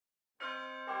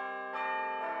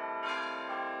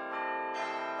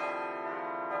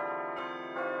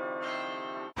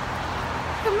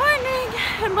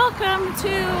and welcome to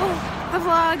the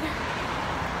vlog.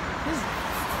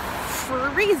 It's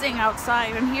freezing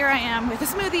outside and here I am with a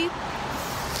smoothie.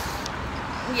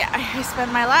 Yeah, I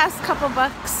spent my last couple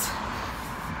bucks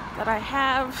that I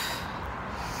have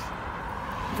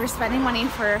for spending money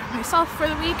for myself for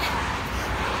the week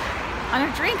on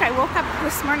a drink. I woke up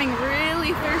this morning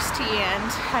really thirsty,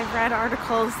 and I've read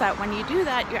articles that when you do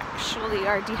that you actually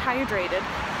are dehydrated,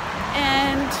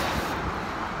 and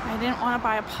I didn't want to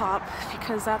buy a pop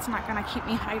because that's not going to keep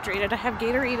me hydrated. I have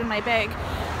Gatorade in my bag,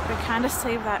 but I kind of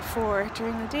save that for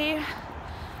during the day.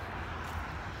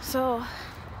 So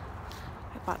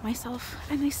I bought myself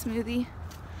a nice smoothie.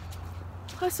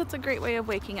 Plus it's a great way of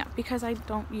waking up because I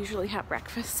don't usually have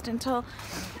breakfast until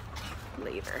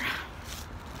later.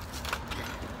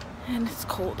 And it's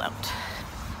cold out.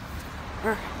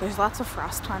 There's lots of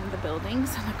frost on the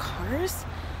buildings and the cars.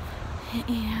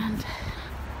 And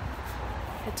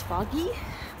it's foggy.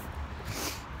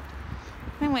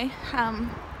 Anyway,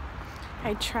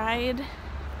 I tried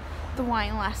the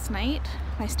wine last night.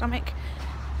 My stomach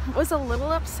was a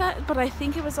little upset, but I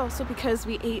think it was also because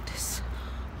we ate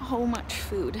so much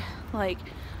food. Like,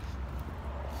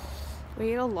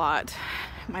 we ate a lot.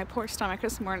 My poor stomach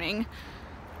this morning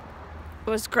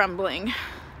was grumbling,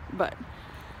 but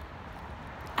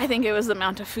I think it was the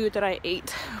amount of food that I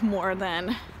ate more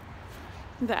than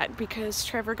that, because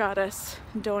Trevor got us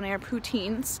donair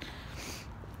poutines.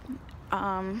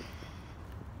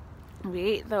 We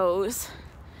ate those,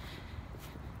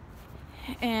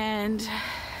 and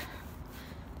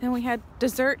then we had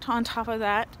dessert on top of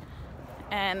that,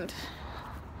 and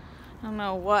I don't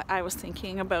know what I was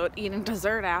thinking about eating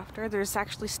dessert after. There's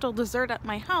actually still dessert at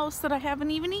my house that I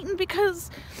haven't even eaten because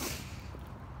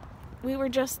we were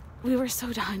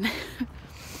so done.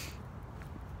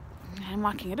 I'm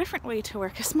walking a different way to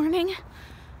work this morning.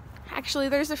 Actually,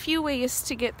 there's a few ways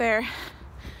to get there.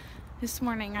 This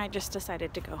morning I just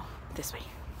decided to go this way.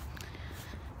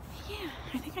 Yeah,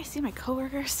 I think I see my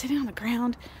coworker sitting on the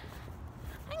ground.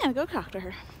 I'm gonna go talk to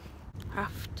her.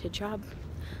 Off to job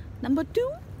number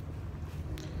 2.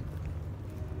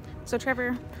 So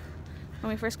Trevor,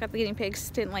 when we first got the guinea pigs,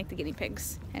 didn't like the guinea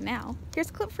pigs. And now, here's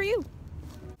a clip for you.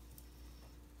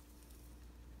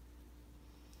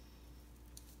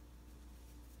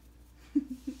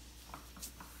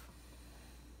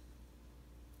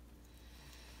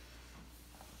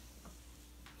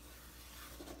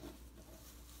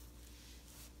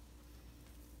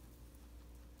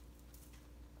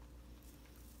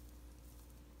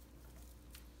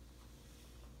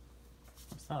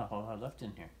 There's not a whole lot left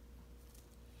in here.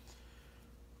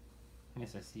 I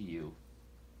guess I see you.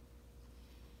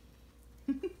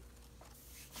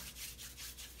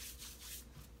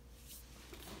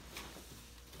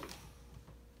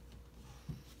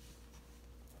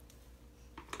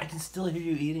 I can still hear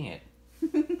you eating it.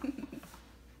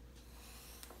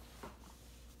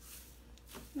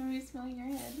 Let me smell your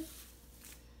head.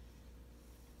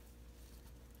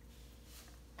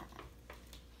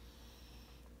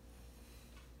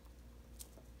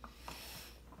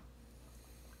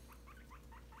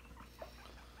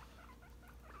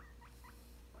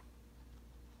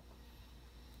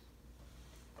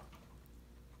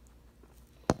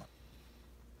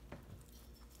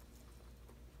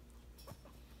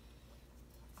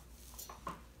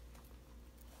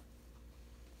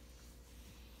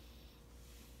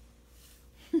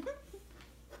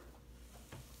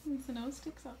 The nose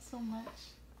sticks out so much.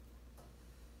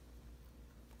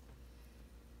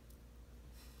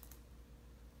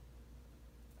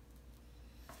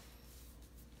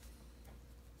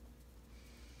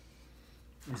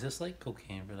 Is this like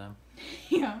cocaine for them?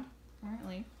 Yeah,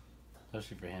 apparently.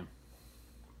 Especially for him.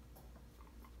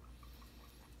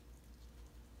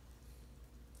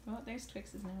 Oh, there's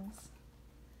Twix's nose.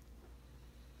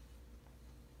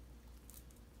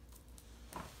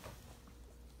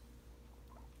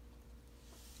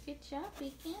 Good job,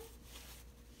 Bacon.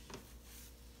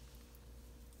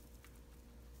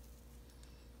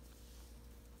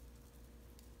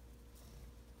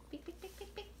 Beak, beak, beak,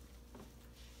 beak, beak.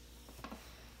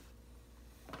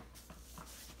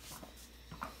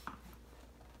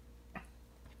 He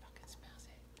fucking smells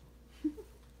it.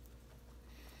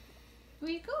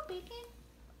 Where you go, Bacon?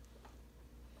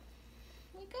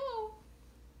 Where you go?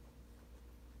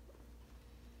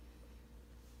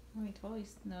 Oh, he totally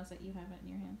knows that you have it in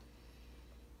your hand.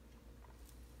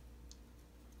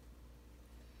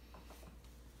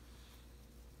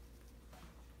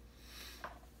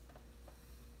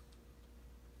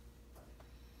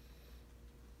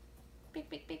 Beak,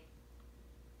 beak, beak.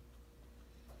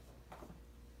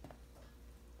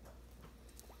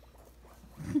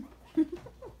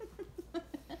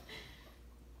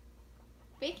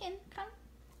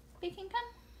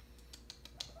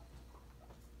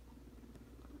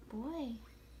 boy.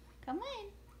 Come on.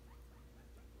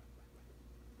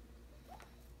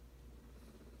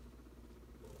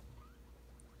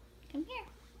 Come here.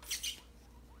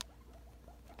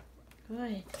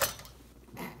 Good.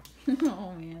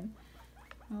 Oh man.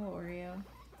 Oh, Oreo.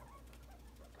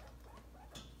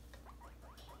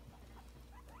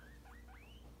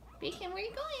 Bacon, where are you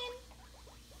going?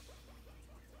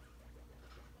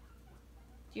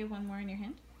 Do you have one more in your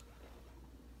hand?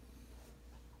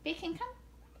 Bacon, come.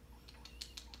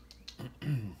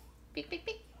 Beak, beak,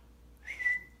 beak.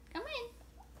 Come in.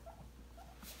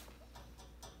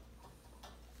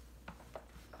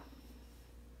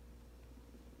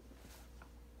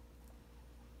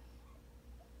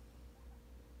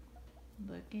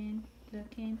 Looking,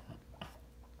 looking.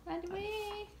 Run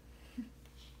away.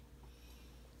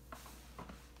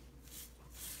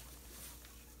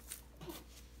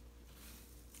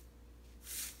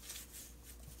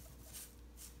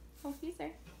 Oh, he's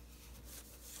there.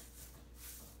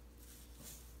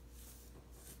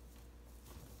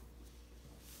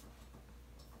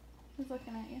 He's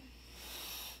looking at you.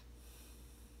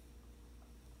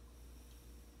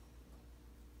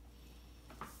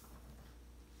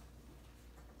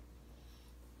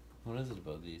 What is it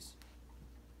about these?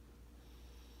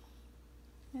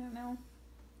 I don't know.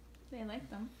 They like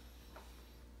them.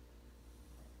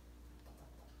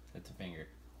 It's a finger.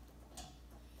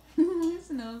 His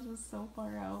nose was so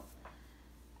far out.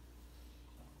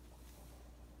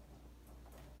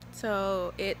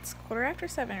 So it's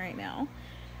 7:15 right now.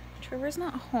 Trevor's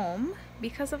not home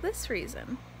because of this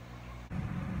reason.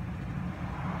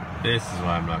 This is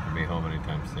why I'm not going to be home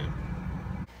anytime soon.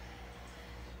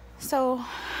 So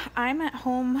I'm at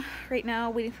home right now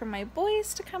waiting for my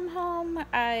boys to come home.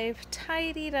 I've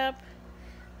tidied up,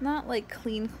 not like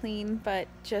clean, but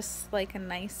just like a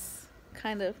nice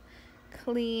kind of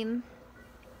clean.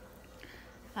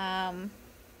 Yeah.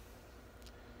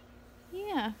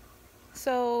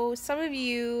 So some of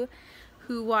you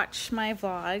who watch my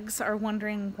vlogs are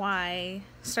wondering why,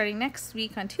 starting next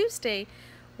week on Tuesday,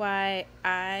 why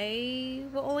I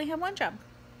will only have one job.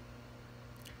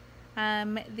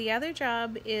 The other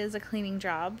job is a cleaning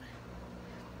job.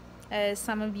 As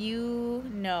some of you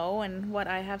know, and what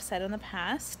I have said in the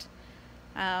past,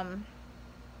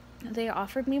 they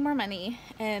offered me more money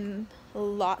and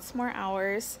lots more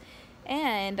hours,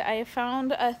 and I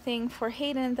found a thing for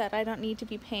Hayden that I don't need to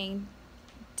be paying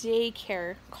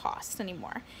daycare costs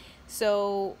anymore.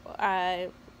 So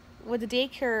with the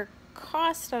daycare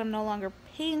cost that I'm no longer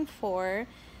paying for,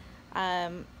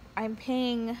 I'm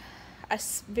paying a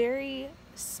very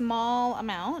small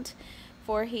amount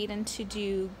for Hayden to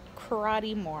do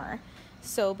karate more.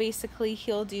 So basically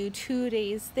he'll do 2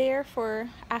 days there for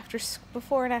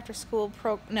before and after school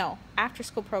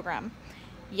program.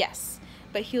 Yes,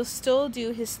 but he'll still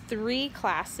do his 3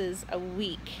 classes a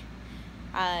week.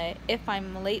 If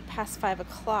I'm late past 5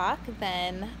 o'clock,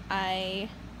 then past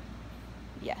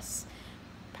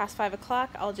 5 o'clock,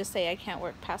 I'll just say I can't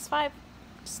work past 5.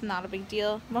 It's not a big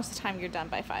deal. Most of the time you're done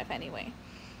by 5 anyway.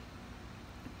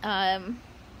 I'm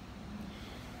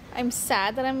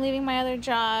sad that I'm leaving my other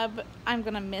job. I'm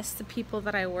gonna miss the people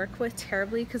that I work with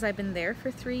terribly because I've been there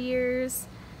for 3 years.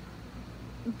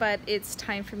 But it's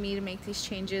time for me to make these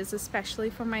changes, especially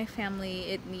for my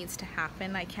family. It needs to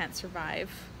happen. I can't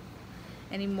survive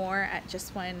anymore at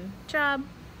just one job.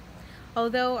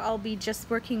 Although I'll be just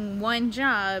working one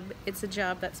job, it's a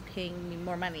job that's paying me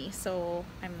more money, so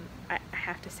I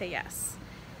have to say yes.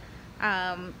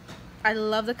 I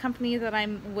love the company that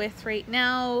I'm with right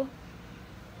now,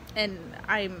 and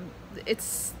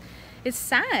it's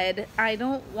sad. I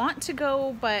don't want to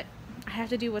go, but I have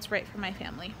to do what's right for my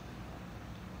family.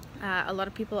 A lot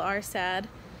of people are sad,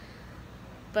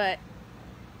 but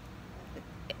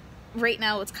right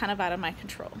now it's kind of out of my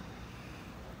control.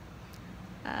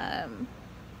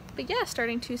 But yeah,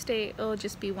 starting Tuesday, it'll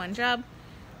just be one job,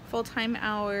 full-time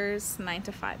hours, 9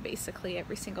 to 5 basically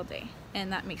every single day,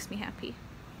 and that makes me happy.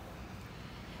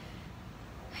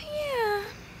 Yeah,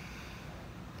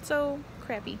 so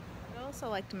crappy. I'd also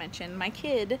like to mention my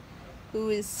kid, who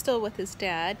is still with his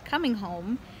dad, coming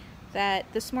home, that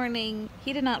this morning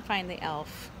he did not find the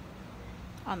elf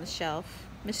on the shelf,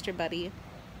 Mr. Buddy.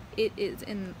 It is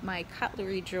in my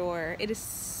cutlery drawer. It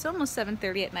is almost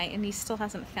 7:30 at night and he still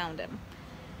hasn't found him.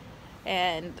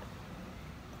 And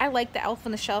I like the elf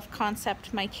on the shelf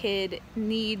concept. My kid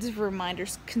needs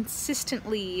reminders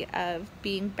consistently of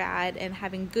being bad and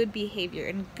having good behavior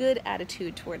and good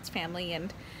attitude towards family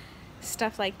and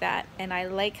stuff like that. And I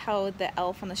like how the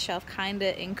elf on the shelf kind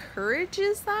of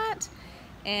encourages that.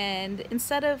 And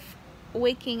instead of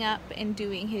waking up and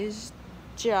doing his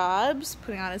jobs,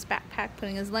 putting on his backpack,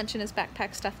 putting his lunch in his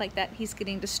backpack, stuff like that. He's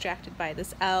getting distracted by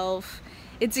this elf.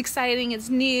 It's exciting, it's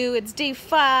new, it's day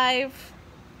 5.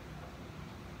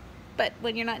 But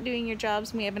when you're not doing your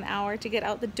jobs, we have an hour to get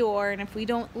out the door, and if we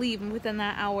don't leave within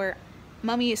that hour,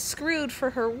 Mommy is screwed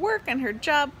for her work and her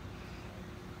job.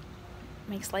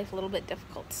 Makes life a little bit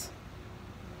difficult.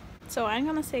 So I'm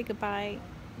gonna say goodbye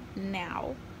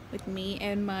now with me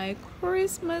and my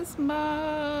Christmas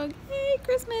mug. Yay,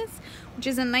 Christmas! Which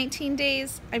is in 19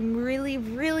 days. I'm really,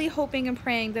 really hoping and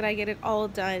praying that I get it all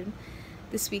done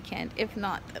this weekend. If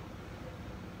not,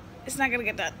 it's not gonna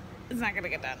get done. It's not gonna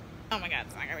get done. Oh my god,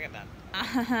 it's not gonna get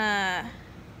done.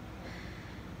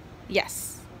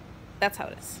 Yes, that's how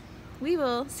it is. We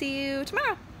will see you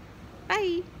tomorrow.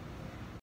 Bye!